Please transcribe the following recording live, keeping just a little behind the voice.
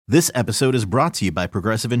This episode is brought to you by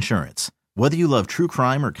Progressive Insurance. Whether you love true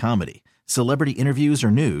crime or comedy, celebrity interviews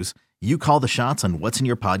or news, you call the shots on what's in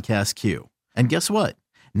your podcast queue. And guess what?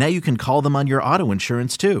 Now you can call them on your auto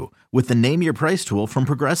insurance too with the Name Your Price tool from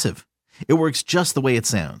Progressive. It works just the way it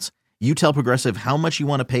sounds. You tell Progressive how much you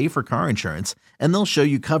want to pay for car insurance, and they'll show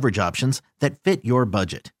you coverage options that fit your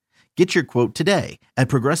budget. Get your quote today at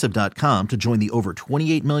Progressive.com to join the over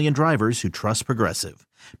 28 million drivers who trust Progressive.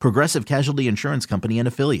 Progressive Casualty Insurance Company and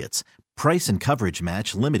Affiliates. Price and coverage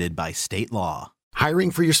match limited by state law. Hiring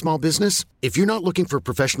for your small business? If you're not looking for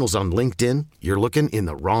professionals on LinkedIn, you're looking in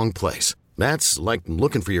the wrong place. That's like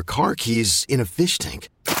looking for your car keys in a fish tank.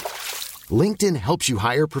 LinkedIn helps you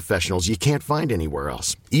hire professionals you can't find anywhere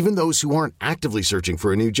else, even those who aren't actively searching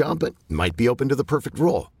for a new job but might be open to the perfect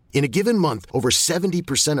role. In a given month, over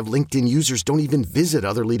 70% of LinkedIn users don't even visit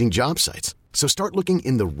other leading job sites. So start looking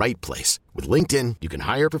in the right place. With LinkedIn, you can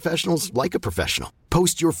hire professionals like a professional.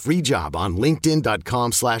 Post your free job on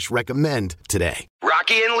linkedin.com/recommend today.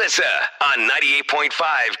 Rocky and Lissa on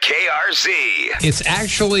 98.5 KRZ. It's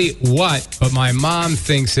actually what, but my mom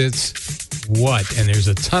thinks it's what. And there's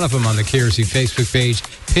a ton of them on the KRZ Facebook page,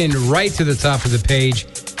 pinned right to the top of the page.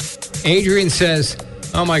 Adrian says,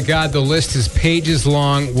 oh my God, the list is pages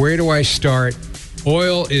long. Where do I start?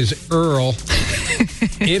 Oil is Earl.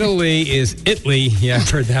 Italy is Italy. Yeah, I've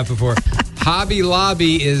heard that before. Hobby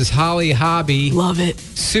Lobby is Holly Hobby. Love it.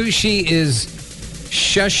 Sushi is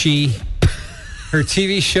Shushi. Her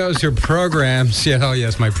TV shows are programs. Yeah, oh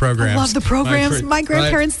yes, my programs. I love the programs. My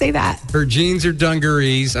grandparents say that. Her jeans are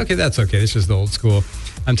dungarees. Okay, that's okay. This is the old school.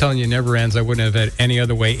 I'm telling you, it never ends. I wouldn't have had any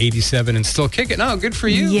other way. 87 and still kicking. Oh, good for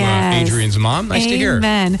you, yes. Adrian's mom. Nice to hear.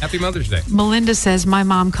 Amen. Happy Mother's Day. Melinda says, my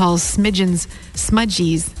mom calls smidgens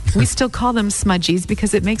smudgies. We still call them smudgies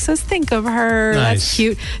because it makes us think of her. Nice. That's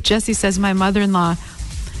cute. Jessie says, my mother-in-law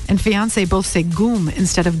and fiance both say goom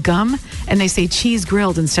instead of gum, and they say cheese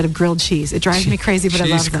grilled instead of grilled cheese. It drives me crazy, but I love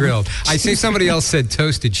them. Cheese grilled. I see somebody else said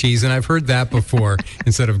toasted cheese, and I've heard that before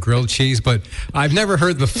instead of grilled cheese, but I've never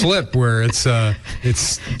heard the flip where it's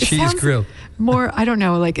cheese grilled. More, I don't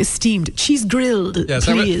know, like esteemed cheese grilled. Yes,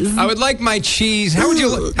 please. I would like my cheese. How would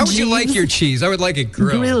you like your cheese? I would like it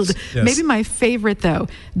grilled. Yes. Maybe my favorite though.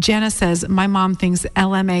 Jenna says my mom thinks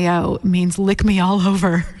LMAO means lick me all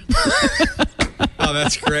over. Oh,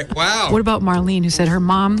 that's great. Wow. What about Marlene, who said her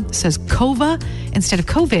mom says COVA instead of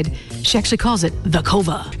COVID? She actually calls it the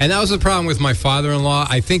COVA. And that was the problem with my father-in-law.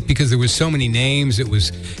 I think because there was so many names, it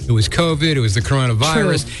was COVID, it was the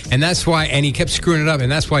coronavirus, True. and that's why. And he kept screwing it up,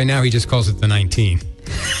 and that's why now he just calls it the 19,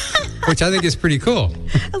 which I think is pretty cool.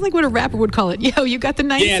 I like what a rapper would call it. Yo, you got the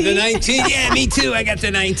 19? Yeah, the 19. Yeah, me too. I got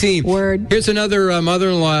the 19. Word. Here's another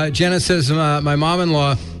mother-in-law. Jenna says my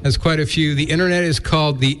mom-in-law has quite a few. The internet is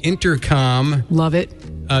called the intercom. Love it.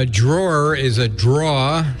 A drawer is a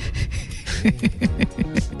draw.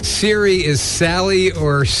 Siri is Sally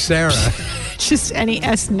or Sarah. Just any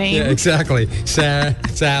S name. Yeah, exactly.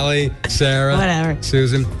 Sally, Sarah. Whatever.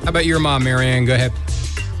 Susan. How about your mom, Marianne? Go ahead.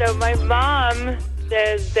 So my mom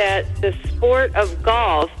says that the sport of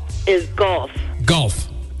golf is golf. Golf.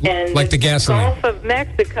 And like the gasoline. Gulf of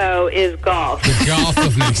Mexico is golf. The Gulf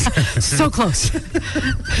of Mexico. So close.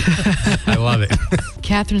 I love it.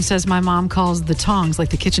 Catherine says my mom calls the tongs, like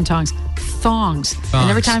the kitchen tongs, thongs. And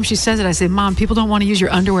every time she says it, I say, Mom, people don't want to use your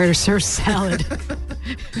underwear to serve salad.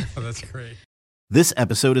 Oh, that's great. This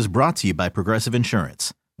episode is brought to you by Progressive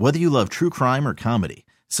Insurance. Whether you love true crime or comedy,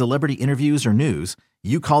 celebrity interviews or news,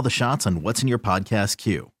 you call the shots on what's in your podcast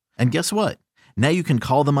queue. And guess what? Now you can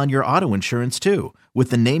call them on your auto insurance too with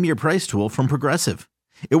the Name Your Price tool from Progressive.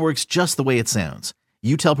 It works just the way it sounds.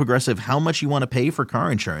 You tell Progressive how much you want to pay for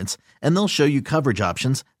car insurance, and they'll show you coverage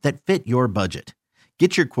options that fit your budget.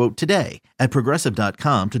 Get your quote today at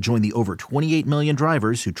Progressive.com to join the over 28 million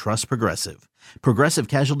drivers who trust Progressive. Progressive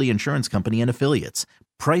Casualty Insurance Company and Affiliates.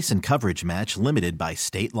 Price and coverage match limited by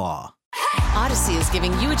state law. Odyssey is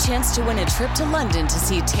giving you a chance to win a trip to London to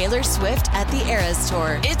see Taylor Swift at the Eras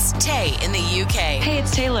Tour. It's Tay in the UK. Hey,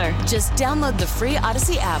 it's Taylor. Just download the free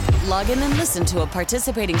Odyssey app, log in and listen to a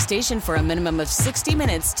participating station for a minimum of 60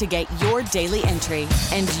 minutes to get your daily entry.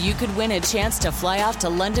 And you could win a chance to fly off to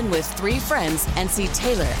London with 3 friends and see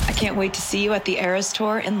Taylor. I can't wait to see you at the Eras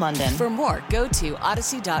Tour in London. For more, go to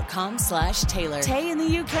odyssey.com/Taylor. Tay in the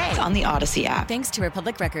UK. It's on the Odyssey app. Thanks to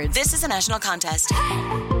Republic Records. This is a national contest.